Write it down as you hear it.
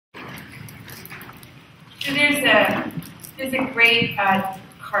So there's a great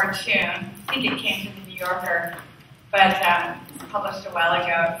cartoon. I think it came from the New Yorker, but it was published a while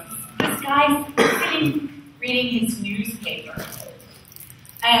ago. This guy's sitting reading his newspaper,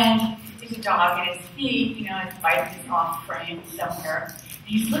 and there's a dog at his feet. His bike is off frame somewhere. And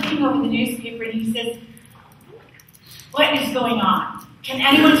he's looking over the newspaper, and he says, "What is going on? Can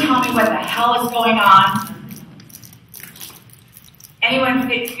anyone tell me what the hell is going on?" Anyone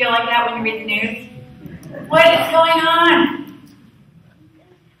feel like that when you read the news? What is going on?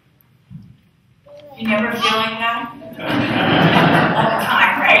 You never feel like that? All the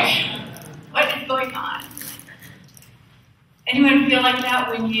time, right? What is going on? Anyone feel like that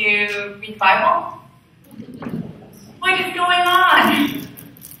when you read the Bible? What is going on?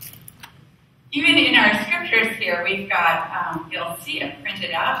 Even in our scriptures here, we've got, you'll see it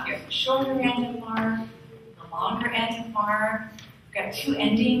printed out. Here's the shorter end of Mark, the longer end of Mark. We've got two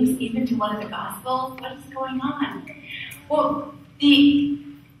endings, even to one of the Gospels. What is going on? Well, the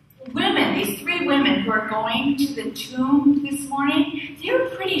women, these three women who are going to the tomb this morning, they're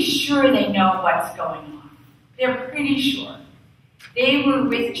pretty sure they know what's going on. They're pretty sure. They were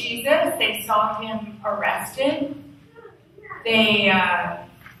with Jesus. They saw him arrested. They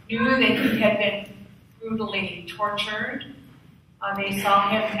knew that he had been brutally tortured. They saw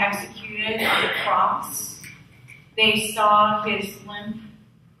him executed on the cross. They saw his limp,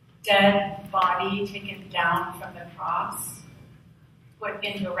 dead body taken down from the cross, wrapped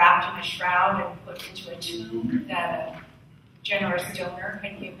in a shroud and put into a tomb that a generous donor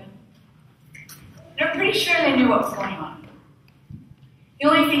had given. They're pretty sure they knew what was going on. The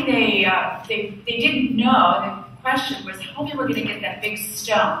only thing they didn't know, the question was how they were going to get that big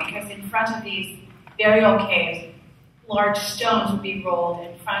stone, because in front of these burial caves, large stones would be rolled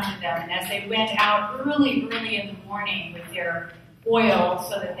in front of them. And as they went out early in the morning with their oil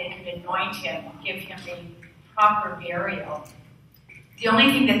so that they could anoint him, give him the proper burial, the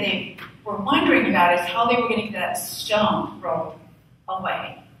only thing that they were wondering about is how they were going to get that stone rolled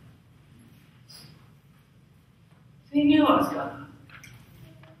away. So they knew what was going on.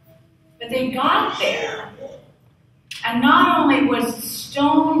 But they got there, and not only was the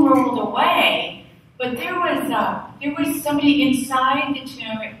stone rolled away, but there was somebody inside the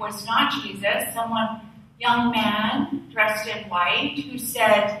tomb. It was not Jesus, young man dressed in white, who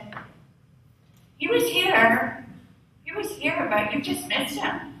said, he was here, but you just missed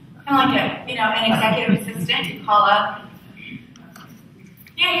him. Kind of like an executive assistant you call up.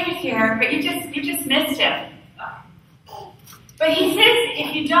 Yeah, he was here, but you just missed him. But he says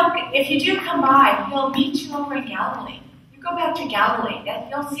if you do come by, he'll meet you over in Galilee. You go back to Galilee,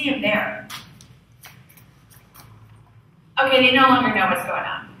 you'll see him there. Okay, they no longer know what's going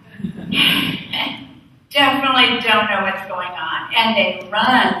on. Definitely don't know what's going on. And they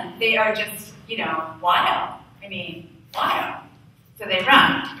run. They are just, wild. Wild. So they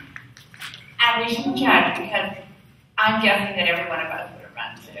run. And we shouldn't judge, because I'm guessing that every one of us would have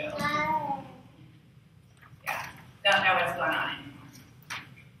run too. Yeah, don't know what's going on anymore.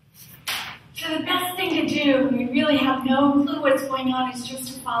 So the best thing to do when we really have no clue what's going on is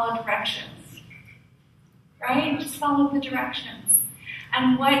just to follow directions. Right? Just follow the directions.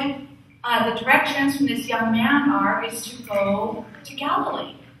 And what the directions from this young man is to go to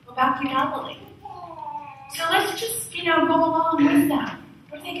Galilee. Go back to Galilee. So let's just, go along with them.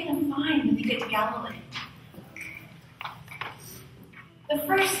 What are they going to find when they get to Galilee? The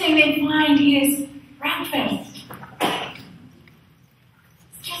first thing they find is breakfast.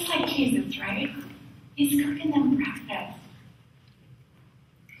 It's just like Jesus, right? He's cooking them breakfast.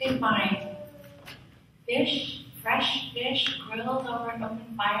 They find fresh fish, grilled over an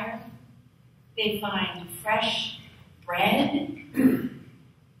open fire. They find fresh bread,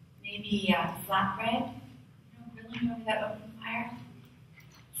 maybe flatbread, grilling over that open fire.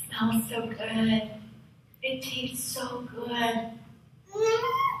 It smells so good. It tastes so good.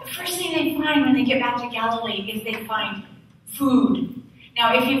 The first thing they find when they get back to Galilee is they find food.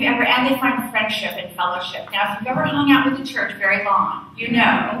 Now, and they find friendship and fellowship. Now, if you've ever hung out with the church very long, you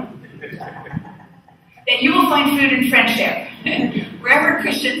know that you will find food and friendship. Wherever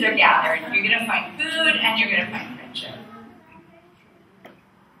Christians are gathered, you're going to find food and you're going to find friendship.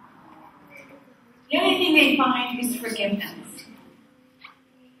 The other thing they find is forgiveness.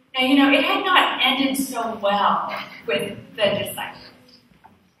 Now, it had not ended so well with the disciples.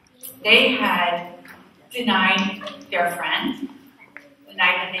 They had denied their friend,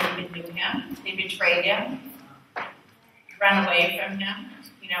 denied that they even knew him. They betrayed him, run away from him.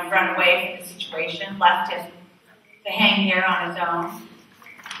 Run away from the situation, left him to hang here on his own.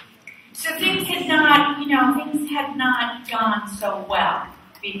 So things had not gone so well.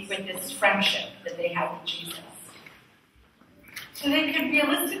 speak with this friendship that they had with Jesus. So they could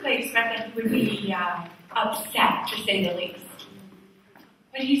realistically expect that he would be upset, to say the least.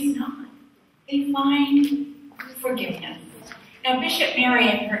 But he's not. They find forgiveness. Now, Bishop Mary,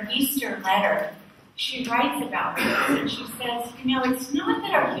 in her Easter letter, she writes about this, and she says, it's not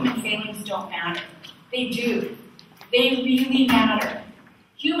that our human failings don't matter. They do. They really matter.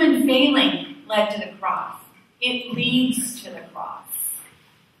 Human failing led to the cross. It leads to the cross.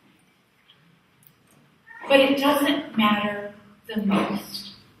 But it doesn't matter the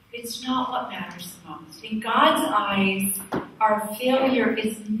most. It's not what matters the most. In God's eyes, our failure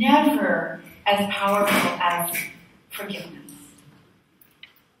is never as powerful as forgiveness.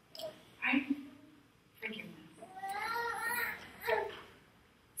 Right? Forgiveness.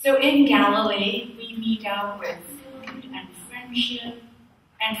 So in Galilee, we meet out with food and friendship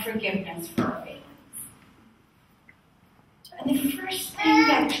and forgiveness for our failings. And the first thing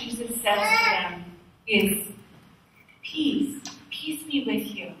that Jesus says to them is, peace. Peace be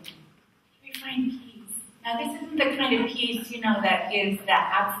with you. We find peace. Now, this isn't the kind of peace, that is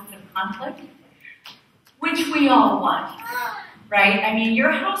that absence of conflict, which we all want, right? I mean,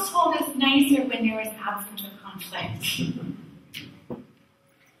 your household is nicer when there is absence of conflict.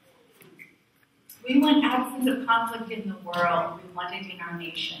 We want absence of conflict in the world. We want it in our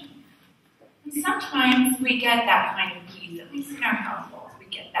nation. And sometimes we get that kind of peace, at least in our households, we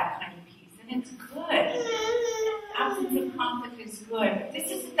get that kind of peace, and it's good. Absence of conflict is good. But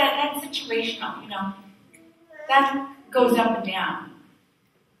this is that's situational, that goes up and down.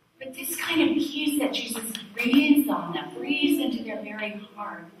 But this kind of peace that Jesus breathes on them, breathes into their very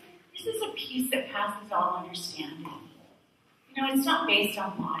heart, this is a peace that passes all understanding. It's not based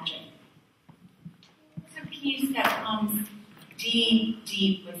on logic. It's a peace that comes deep,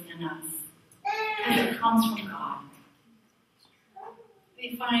 deep within us. Because it comes from God.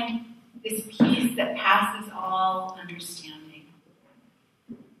 They find this peace that passes all understanding.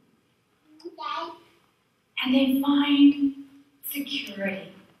 And they find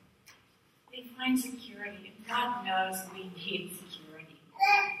security. They find security. And God knows we need security.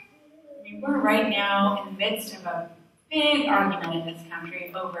 I mean, we're right now in the midst of a big argument in this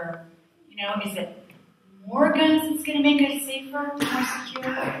country over, is it more guns that's going to make us safer, more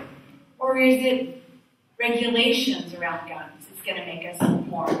secure? Or is it regulations around guns that's going to make us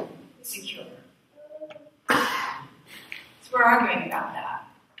more secure? So we're arguing about that.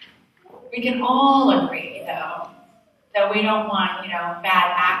 We can all agree, though, that we don't want,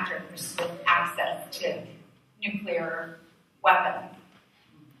 bad actors with access to nuclear weapons.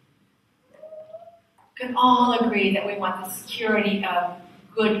 We can all agree that we want the security of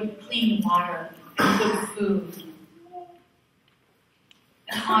good, clean water and good food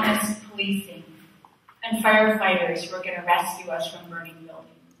and honest policing and firefighters who are going to rescue us from burning buildings.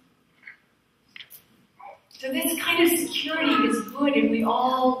 So this kind of security is good, and we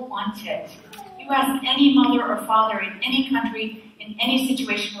all want it. You ask any mother or father in any country, in any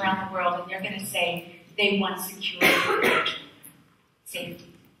situation around the world, and they're going to say they want security, safety.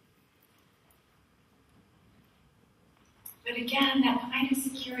 But again, that kind of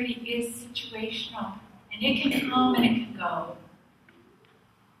security is situational, and it can come and it can go.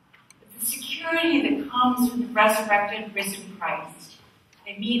 But the security that comes from the resurrected, risen Christ,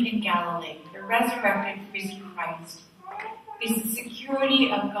 they meet in Galilee, the resurrected, risen Christ, is the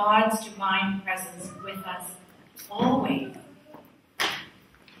security of God's divine presence with us always.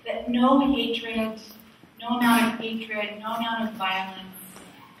 That no hatred, no amount of hatred, no amount of violence,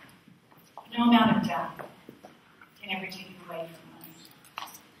 no amount of death can ever take it away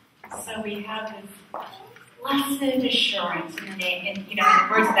from us. So we have this blessed assurance in the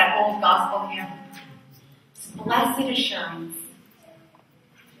words of that old gospel hymn. This blessed assurance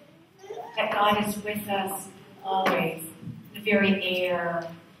that God is with us always, the very air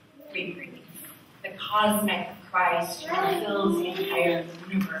we breathe. The cosmic Christ who fills the entire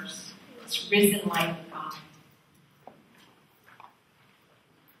universe. This risen life of God.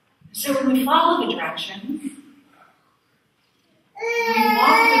 So when we follow the directions, we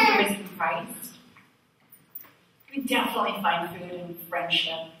walk with the risen Christ, we definitely find food and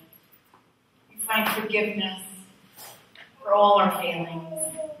friendship. We find forgiveness for all our failings.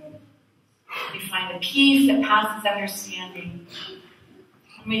 We find a peace that passes understanding.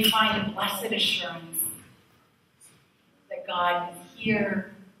 And we find a blessed assurance that God is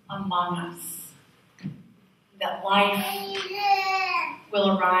here among us. That life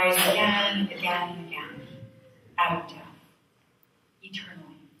will arise again and again and again out of death, eternally.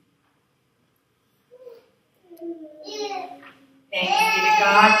 Thanks be to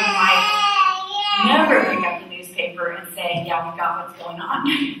God. We might never pick up the newspaper and say, say, yeah, we got what's going on.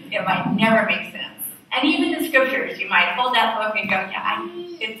 It might never make sense. And even the scriptures, you might hold that book and go, yeah,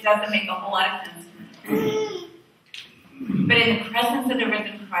 it doesn't make a whole lot of sense. But in the presence of the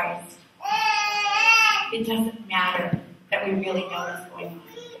risen Christ, it doesn't matter that we really know what's going on.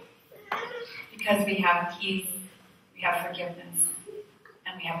 Because we have peace, we have forgiveness,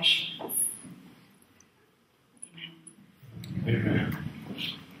 and we have assurance. Amen. Amen.